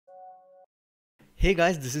Hey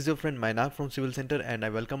guys, this is your friend Mainak from Civil Center and I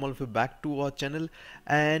welcome all of you back to our channel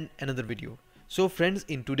and another video. So friends,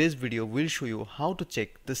 in today's video we'll show you how to check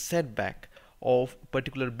the setback of a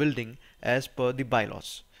particular building as per the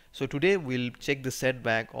bylaws. So today we'll check the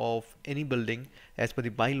setback of any building as per the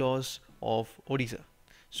bylaws of Odisha.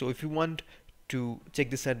 So if you want to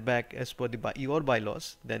check the setback as per your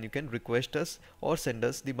bylaws, then you can request us or send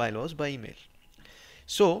us the bylaws by email.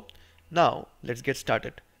 So now let's get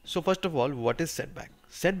started. So first of all, what is setback?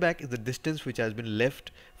 Setback is the distance which has been left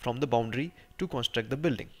from the boundary to construct the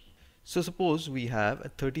building. So suppose we have a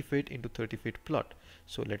 30 feet into 30 feet plot.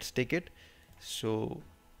 So let's take it. So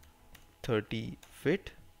 30 feet,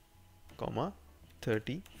 comma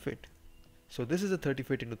 30 feet. So this is a 30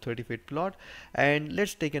 feet into 30 feet plot, and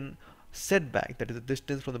let's take an setback, that is the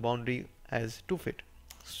distance from the boundary, as 2 feet.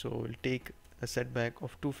 So we'll take a setback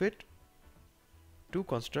of 2 feet to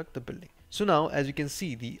construct the building. So now as you can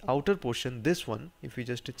see, the outer portion, this one, if we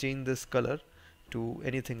just change this color to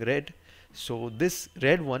anything red, so this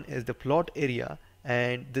red one is the plot area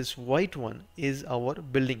and this white one is our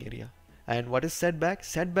building area. And what is setback?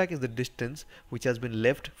 Setback is the distance which has been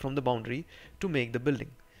left from the boundary to make the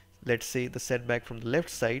building. Let's say the setback from the left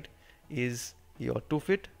side is your 2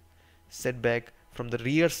 feet, setback from the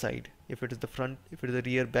rear side, if it is the front, if it is the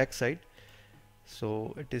rear back side,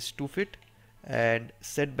 so it is 2 feet, and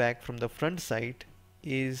setback from the front side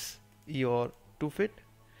is your 2 feet,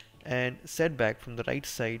 and setback from the right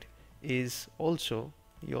side is also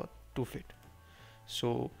your 2 feet.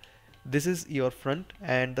 So this is your front,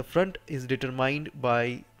 and the front is determined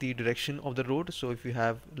by the direction of the road. So if you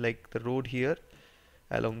have like the road here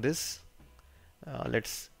along this,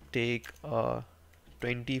 let's take a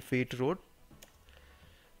 20 feet road.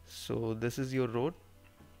 So this is your road.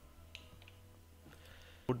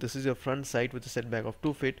 This is your front side with a setback of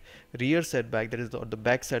 2 feet, rear setback, that is the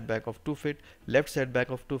back setback of 2 feet, left setback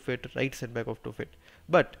of 2 feet, right setback of 2 feet.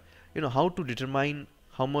 But you know how to determine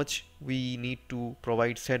how much we need to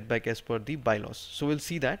provide setback as per the bylaws. So we'll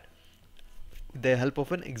see that with the help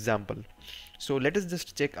of an example. So let us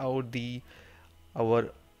just check out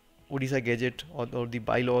our Odisha gadget or the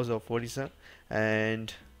bylaws of Odisha,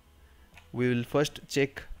 and we will first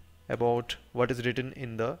check about what is written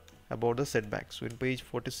in the about the setbacks. So in page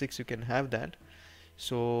 46 you can have that.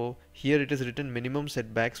 So here it is written minimum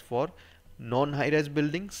setbacks for non-high-rise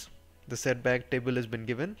buildings. The setback table has been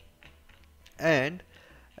given, and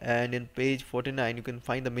in page 49 you can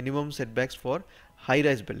find the minimum setbacks for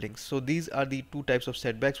high-rise buildings. So these are the two types of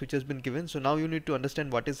setbacks which has been given. So now you need to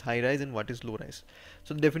understand what is high-rise and what is low-rise.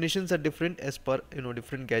 So the definitions are different as per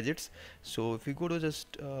different gadgets. So if you go to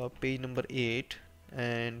just page number 8,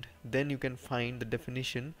 and then you can find the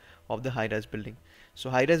definition of the high-rise building. So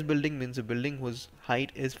high-rise building means a building whose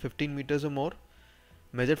height is 15 meters or more,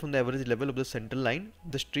 measured from the average level of the central line,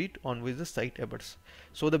 the street on which the site abuts.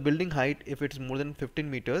 So the building height, if it is more than 15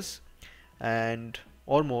 meters and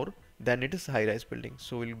or more, then it is high-rise building.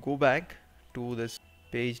 So we'll go back to this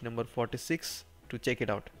page number 46 to check it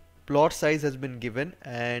out. Plot size has been given,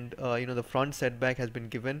 and the front setback has been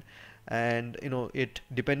given, and it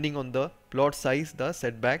depending on the plot size, the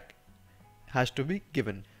setback has to be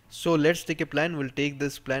given. So let's take a plan. We'll take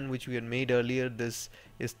this plan which we had made earlier. This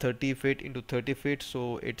is 30 feet into 30 feet,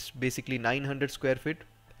 so it's basically 900 square feet,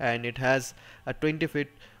 and it has a 20 feet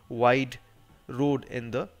wide road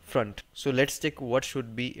in the front. So let's check what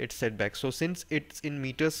should be its setback. So since it's in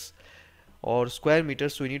meters or square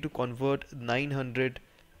meters, so we need to convert 900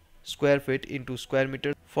 square feet into square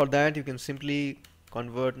meter. For that you can simply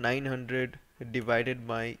convert 900 divided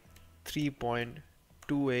by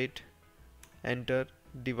 3.28, enter,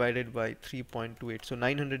 divided by 3.28. So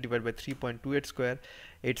 900 divided by 3.28 square,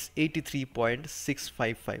 it's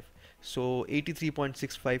 83.655. So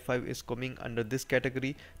 83.655 is coming under this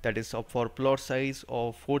category, that is for plot size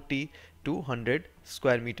of 40 to 100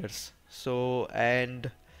 square meters. So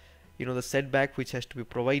and the setback which has to be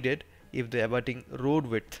provided if the abutting road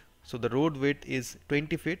width. So the road width is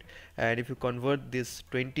 20 feet, and if you convert this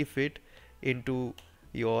 20 feet into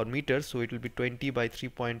your meters, so it will be 20 by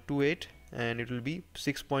 3.28, and it will be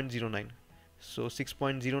 6.09. So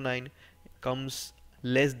 6.09 comes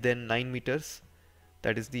less than 9 meters,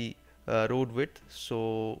 that is the road width.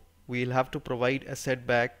 So we'll have to provide a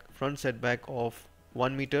front setback of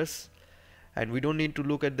 1 meters, and we don't need to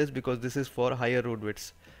look at this because this is for higher road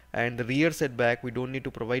widths. And the rear setback, we don't need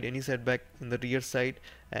to provide any setback in the rear side,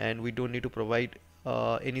 and we don't need to provide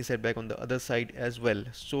any setback on the other side as well.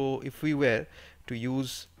 So if we were to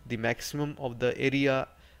use the maximum of the area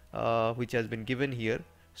which has been given here,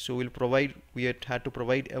 so we had to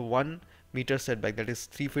provide a 1 meter setback, that is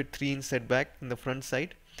 3 feet 3 inch setback in the front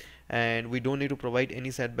side, and we don't need to provide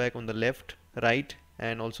any setback on the left, right,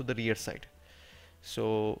 and also the rear side.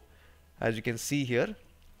 So as you can see here,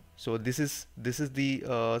 so this is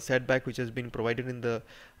the setback which has been provided in the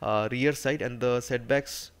rear side, and the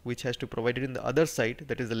setbacks which has to provided in the other side,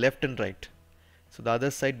 that is the left and right. So the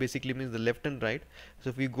other side basically means the left and right. So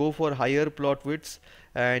if we go for higher plot widths,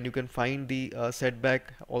 and you can find the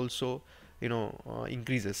setback also,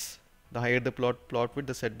 increases. The higher the plot width,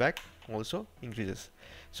 the setback also increases.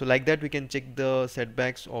 So like that we can check the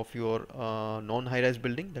setbacks of your non-high-rise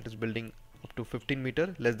building, that is building up to 15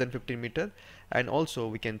 meter, less than 15 meter, and also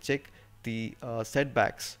we can check the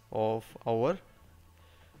setbacks of our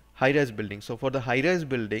high-rise building. So for the high-rise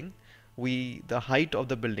building, the height of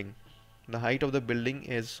the building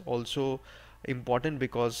is also important,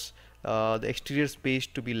 because the exterior space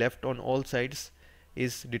to be left on all sides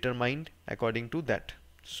is determined according to that.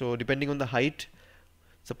 So depending on the height,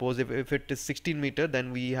 suppose if it is 16 meter,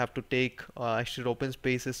 then we have to take exterior open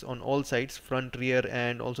spaces on all sides, front, rear,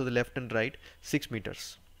 and also the left and right, 6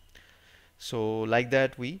 meters. So like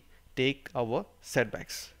that we take our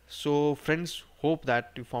setbacks. So friends, hope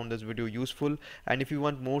that you found this video useful, and if you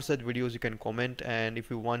want more such videos you can comment, and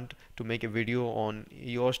if you want to make a video on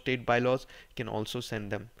your state bylaws, you can also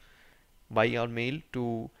send them by our mail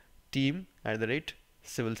to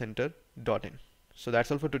team@civilcenter.in. So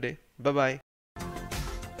that's all for today. Bye bye.